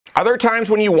Are there times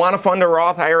when you want to fund a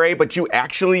Roth IRA, but you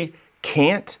actually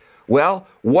can't? Well,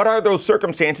 what are those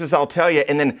circumstances? I'll tell you.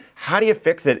 And then how do you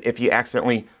fix it if you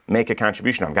accidentally make a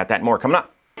contribution? I've got that and more coming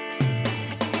up.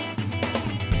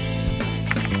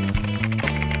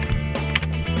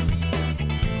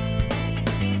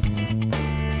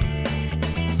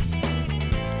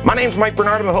 My name's Mike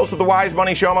Bernard. I'm the host of the Wise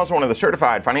Money Show. I'm also one of the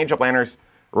certified financial planners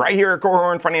right here at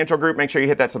Korhorn Financial Group. Make sure you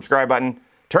hit that subscribe button,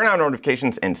 turn on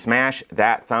notifications, and smash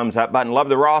that thumbs up button. Love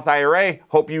the Roth IRA.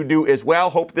 Hope you do as well.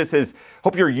 Hope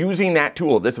you're using that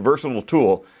tool, this versatile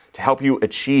tool, to help you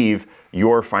achieve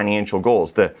your financial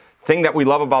goals. The thing that we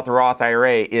love about the Roth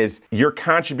IRA is your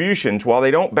contributions, while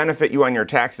they don't benefit you on your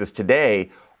taxes today,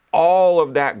 all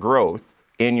of that growth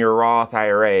in your Roth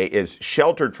IRA is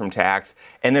sheltered from tax.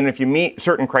 And then if you meet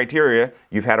certain criteria,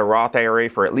 you've had a Roth IRA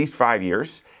for at least 5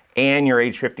 years, and you're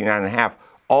age 59 and a half,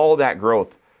 all that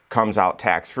growth comes out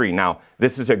tax-free. Now,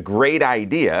 this is a great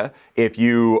idea if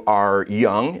you are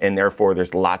young and therefore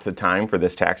there's lots of time for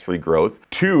this tax-free growth.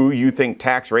 2, you think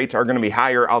tax rates are going to be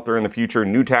higher out there in the future,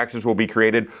 new taxes will be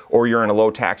created, or you're in a low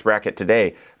tax bracket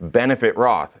today. Benefit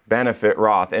Roth, benefit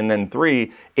Roth. And then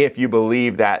 3, if you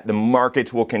believe that the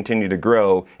markets will continue to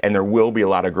grow and there will be a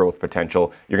lot of growth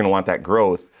potential, you're going to want that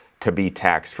growth to be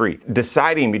tax-free.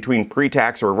 Deciding between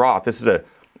pre-tax or Roth, this is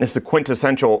a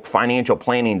quintessential financial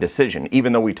planning decision.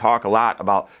 Even though we talk a lot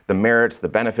about the merits, the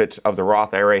benefits of the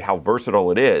Roth IRA, how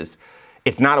versatile it is,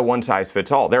 it's not a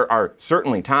one-size-fits-all. There are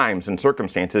certainly times and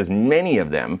circumstances, many of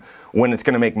them, when it's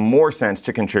going to make more sense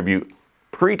to contribute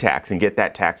pre-tax and get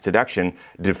that tax deduction,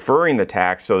 deferring the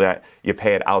tax so that you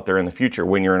pay it out there in the future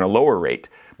when you're in a lower rate.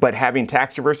 But having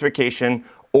tax diversification,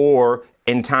 or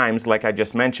in times, like I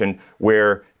just mentioned,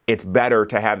 where it's better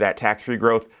to have that tax-free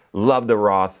growth, love the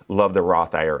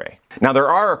Roth IRA. Now, there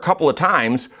are a couple of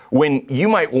times when you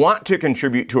might want to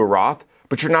contribute to a Roth,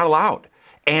 but you're not allowed.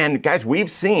 And guys, we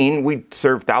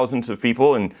serve thousands of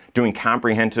people in doing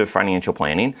comprehensive financial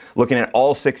planning, looking at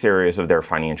all 6 areas of their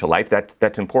financial life.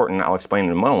 That's important. I'll explain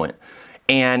in a moment.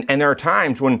 And there are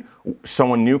times when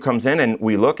someone new comes in and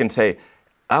we look and say,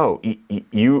 oh,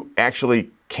 you actually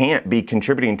can't be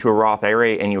contributing to a Roth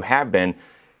IRA, and you have been.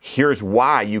 Here's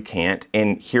why you can't,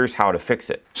 and here's how to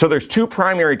fix it. So there's 2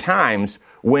 primary times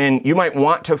when you might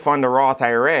want to fund a Roth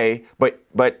IRA,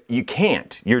 but you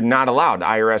can't. You're not allowed. The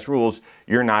IRS rules,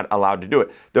 you're not allowed to do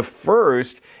it. The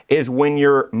first is when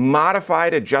your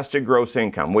modified adjusted gross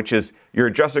income, which is your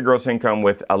adjusted gross income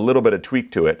with a little bit of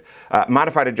tweak to it,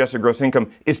 modified adjusted gross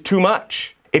income is too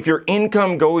much. If your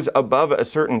income goes above a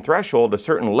certain threshold, a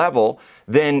certain level,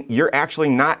 then you're actually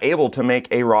not able to make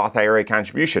a Roth IRA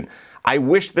contribution. I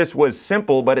wish this was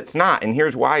simple, but it's not, and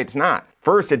here's why it's not.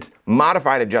 First, it's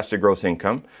modified adjusted gross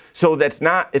income. So it's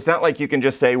not like you can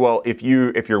just say, well, if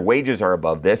your wages are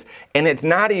above this, and it's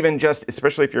not even just,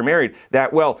 especially if you're married,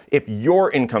 that, well, if your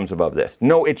income's above this.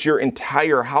 No, it's your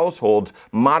entire household's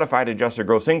modified adjusted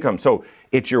gross income. So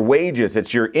it's your wages,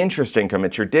 it's your interest income,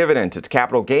 it's your dividends, it's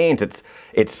capital gains,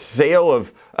 it's sale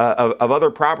of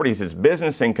other properties, it's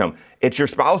business income, it's your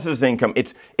spouse's income,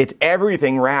 it's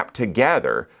everything wrapped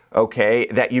together, okay,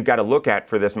 that you've got to look at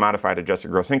for this modified adjusted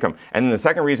gross income. And then the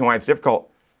second reason why it's difficult,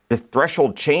 this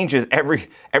threshold changes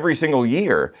every single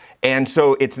year. And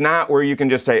so it's not where you can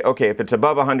just say, okay, if it's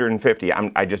above 150,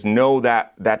 I just know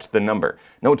that that's the number.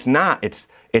 No, it's not. It's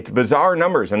bizarre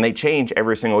numbers, and they change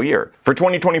every single year. For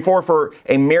 2024, for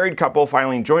a married couple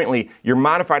filing jointly, your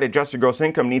modified adjusted gross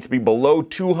income needs to be below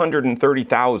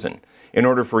 $230,000 in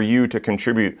order for you to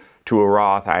contribute to a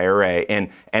Roth IRA.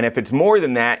 And if it's more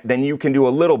than that, then you can do a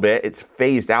little bit. It's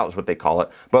phased out is what they call it.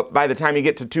 But by the time you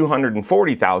get to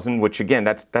 $240,000, which again,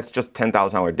 that's just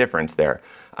 $10,000 difference there,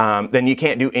 then you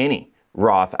can't do any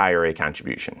Roth IRA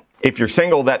contribution. If you're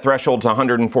single, that threshold's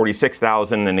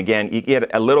 $146,000, and again, you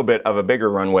get a little bit of a bigger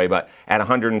runway, but at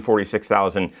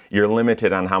 $146,000, you're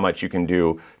limited on how much you can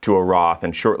do to a Roth,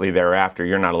 and shortly thereafter,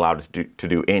 you're not allowed to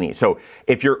do any. So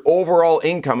if your overall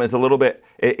income is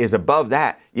above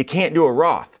that, you can't do a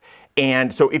Roth.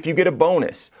 And so if you get a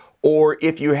bonus, or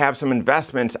if you have some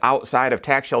investments outside of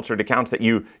tax sheltered accounts that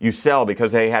you sell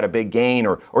because they had a big gain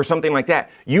or something like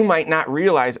that, you might not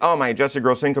realize, oh, my adjusted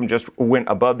gross income just went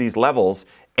above these levels,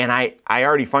 and I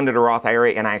already funded a Roth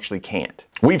IRA and I actually can't.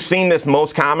 We've seen this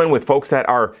most common with folks that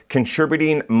are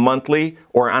contributing monthly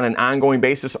or on an ongoing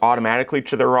basis automatically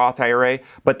to their Roth IRA,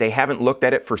 but they haven't looked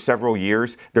at it for several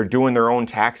years. They're doing their own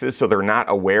taxes, so they're not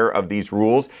aware of these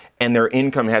rules, and their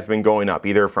income has been going up,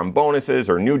 either from bonuses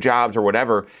or new jobs or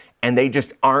whatever, and they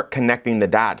just aren't connecting the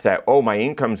dots that, oh, my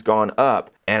income's gone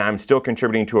up and I'm still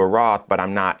contributing to a Roth, but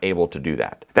I'm not able to do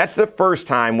that. That's the first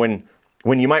time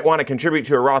when you might want to contribute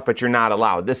to a Roth, but you're not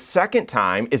allowed. The second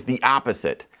time is the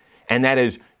opposite. and that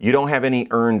is you don't have any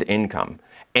earned income.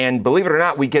 And believe it or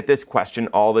not, we get this question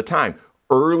all the time.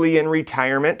 Early in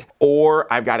retirement,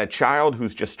 or I've got a child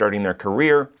who's just starting their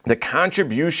career. The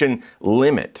contribution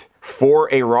limit for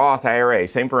a Roth IRA,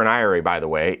 same for an IRA by the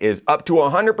way, is up to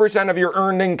 100% of your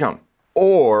earned income,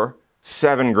 or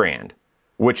 $7,000,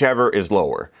 whichever is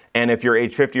lower. And if you're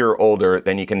age 50 or older,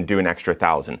 then you can do an extra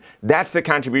 $1,000. That's the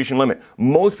contribution limit.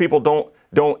 Most people don't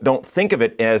think of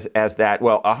it as that,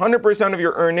 well, 100% of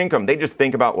your earned income. They just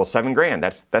think about, well,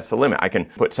 $7,000, that's the limit. I can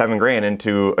put $7,000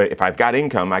 into, if I've got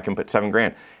income, I can put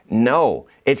 $7,000. No,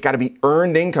 it's got to be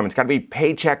earned income. It's got to be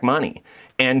paycheck money.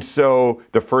 And so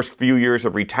the first few years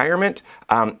of retirement,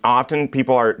 often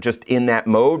people are just in that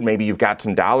mode. Maybe you've got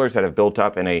some dollars that have built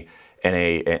up in a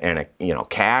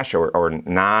cash or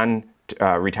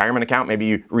non-retirement account. Maybe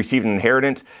you received an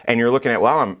inheritance and you're looking at,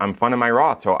 well, I'm funding my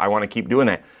Roth, so I want to keep doing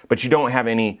that. But you don't have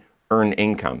any earned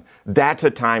income. That's a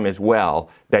time as well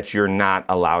that you're not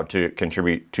allowed to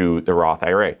contribute to the Roth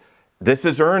IRA. This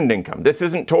is earned income. This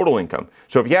isn't total income.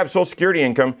 So if you have Social Security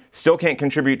income, still can't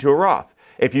contribute to a Roth.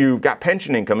 If you've got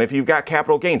pension income, if you've got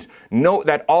capital gains, note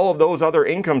that all of those other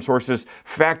income sources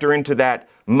factor into that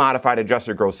modified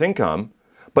adjusted gross income,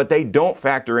 but they don't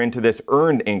factor into this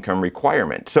earned income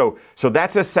requirement. So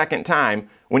that's a second time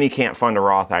when you can't fund a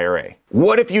Roth IRA.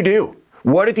 What if you do?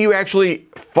 What if you actually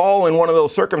fall in one of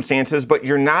those circumstances, but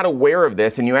you're not aware of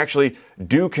this and you actually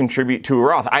do contribute to a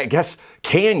Roth? I guess,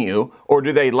 can you, or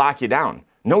do they lock you down?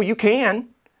 No, you can.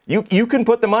 You can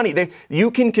put the money,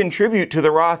 you can contribute to the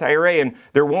Roth IRA, and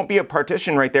there won't be a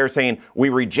partition right there saying we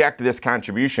reject this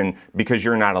contribution because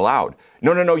you're not allowed.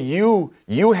 No,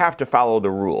 you have to follow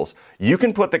the rules. You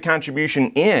can put the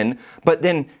contribution in, but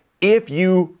then if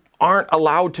you aren't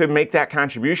allowed to make that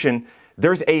contribution,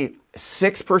 there's a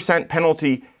 6%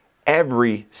 penalty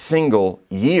every single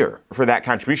year for that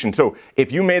contribution. So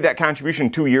if you made that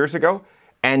contribution 2 years ago,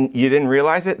 and you didn't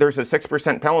realize it, there's a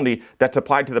 6% penalty that's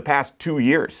applied to the past 2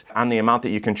 years on the amount that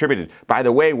you contributed. By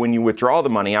the way, when you withdraw the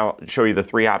money, I'll show you the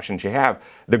 3 options you have.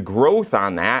 The growth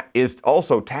on that is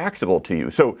also taxable to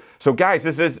you. So guys,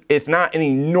 it's not an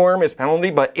enormous penalty,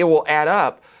 but it will add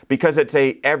up because it's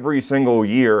a every single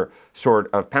year sort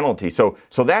of penalty. So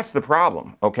that's the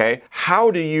problem, okay?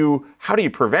 How do you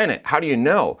prevent it? How do you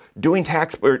know? Doing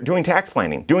tax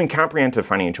planning, doing comprehensive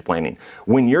financial planning.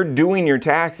 When you're doing your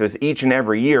taxes each and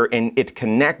every year and it's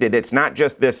connected, it's not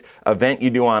just this event you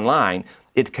do online,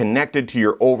 it's connected to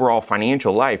your overall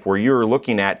financial life where you're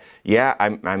looking at, yeah,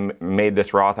 I made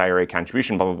this Roth IRA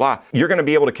contribution, blah, blah, blah. You're gonna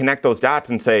be able to connect those dots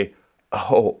and say,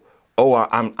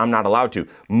 I'm not allowed to.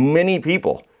 Many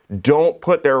people don't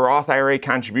put their Roth IRA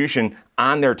contribution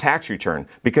on their tax return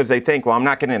because they think, well, I'm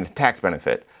not getting a tax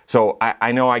benefit. So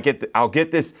I know I'll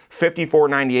get this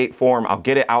 5498 form. I'll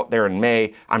get it out there in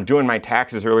May. I'm doing my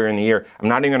taxes earlier in the year. I'm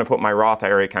not even going to put my Roth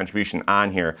IRA contribution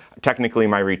on here. Technically,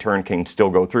 my return can still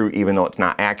go through even though it's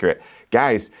not accurate.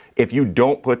 Guys, if you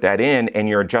don't put that in and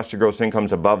your adjusted gross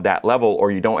income's above that level, or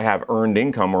you don't have earned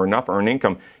income or enough earned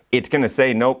income, it's going to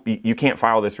say, nope, you can't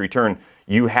file this return.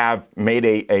 You have made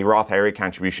a Roth IRA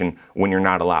contribution when you're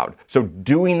not allowed. So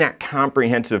doing that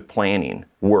comprehensive planning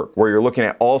work where you're looking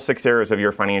at all 6 areas of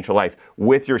your financial life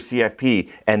with your CFP,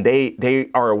 and they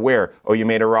are aware, oh, you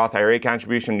made a Roth IRA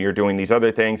contribution, you're doing these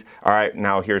other things. All right,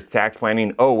 now here's tax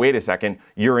planning. Oh, wait a second,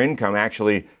 your income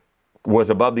actually was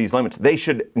above these limits. They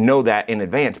should know that in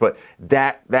advance, but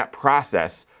that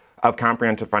process of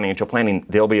comprehensive financial planning,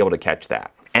 they'll be able to catch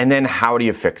that. And then how do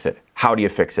you fix it? How do you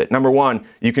fix it? Number one,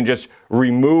 you can just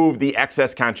remove the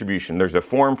excess contribution. There's a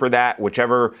form for that.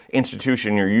 Whichever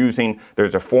institution you're using,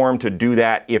 there's a form to do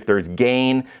that. If there's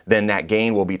gain, then that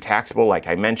gain will be taxable, like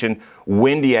I mentioned.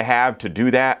 When do you have to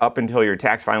do that? Up until your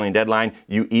tax filing deadline.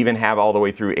 You even have all the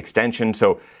way through extension.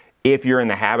 So if you're in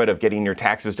the habit of getting your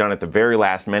taxes done at the very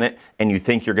last minute and you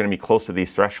think you're going to be close to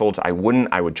these thresholds, I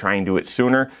would try and do it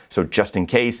sooner. So just in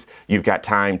case, you've got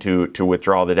time to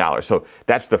withdraw the dollar. So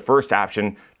that's the first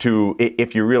option.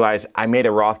 If you realize I made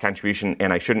a Roth contribution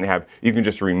and I shouldn't have, you can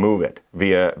just remove it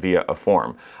via a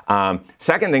form.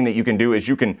 Second thing that you can do is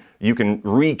you can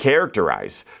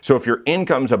recharacterize. So if your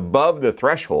income's above the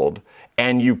threshold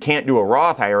and you can't do a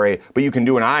Roth IRA, but you can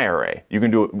do an IRA. You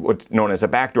can do what's known as a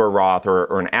backdoor Roth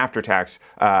or an after-tax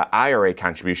IRA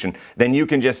contribution. Then you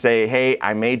can just say, hey,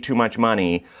 I made too much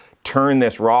money. Turn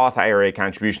this Roth IRA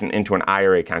contribution into an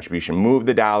IRA contribution. Move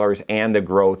the dollars and the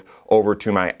growth over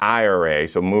to my IRA.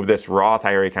 So move this Roth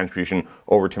IRA contribution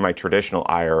over to my traditional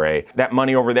IRA. That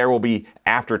money over there will be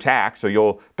after tax, so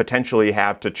you'll potentially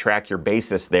have to track your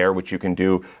basis there, which you can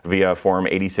do via Form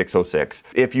 8606.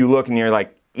 If you look and you're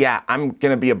like, yeah, I'm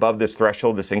going to be above this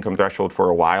threshold, this income threshold for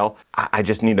a while. I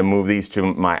just need to move these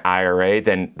to my IRA.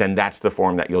 Then that's the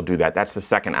form that you'll do that. That's the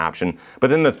second option. But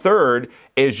then the third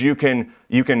is you can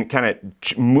kind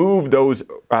of move those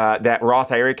that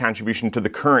Roth IRA contribution to the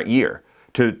current year.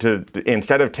 To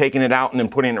instead of taking it out and then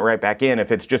putting it right back in,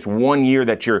 if it's just 1 year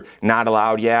that you're not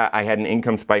allowed, yeah, I had an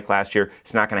income spike last year,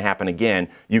 it's not going to happen again.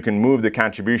 You can move the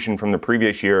contribution from the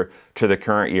previous year to the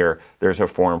current year. There's a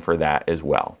form for that as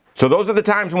well. So those are the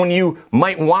times when you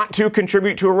might want to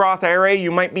contribute to a Roth IRA.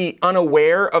 You might be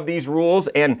unaware of these rules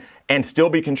and still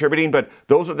be contributing, but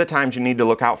those are the times you need to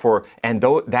look out for, and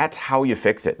that's how you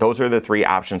fix it. Those are the three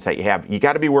options that you have. You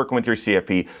got to be working with your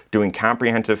CFP, doing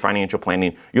comprehensive financial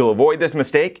planning. You'll avoid this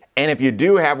mistake, and if you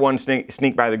do have one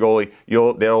sneak by the goalie,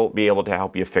 they'll be able to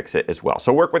help you fix it as well.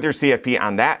 So work with your CFP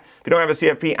on that. If you don't have a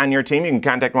CFP on your team, you can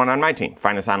contact one on my team.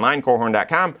 Find us online,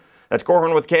 Korhorn.com. That's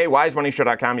Korhorn with K,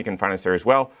 wisemoneyshow.com. You can find us there as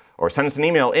well, or send us an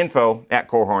email,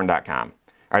 info@korhorn.com. All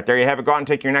right, there you have it. Go out and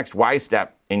take your next wise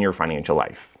step in your financial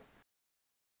life.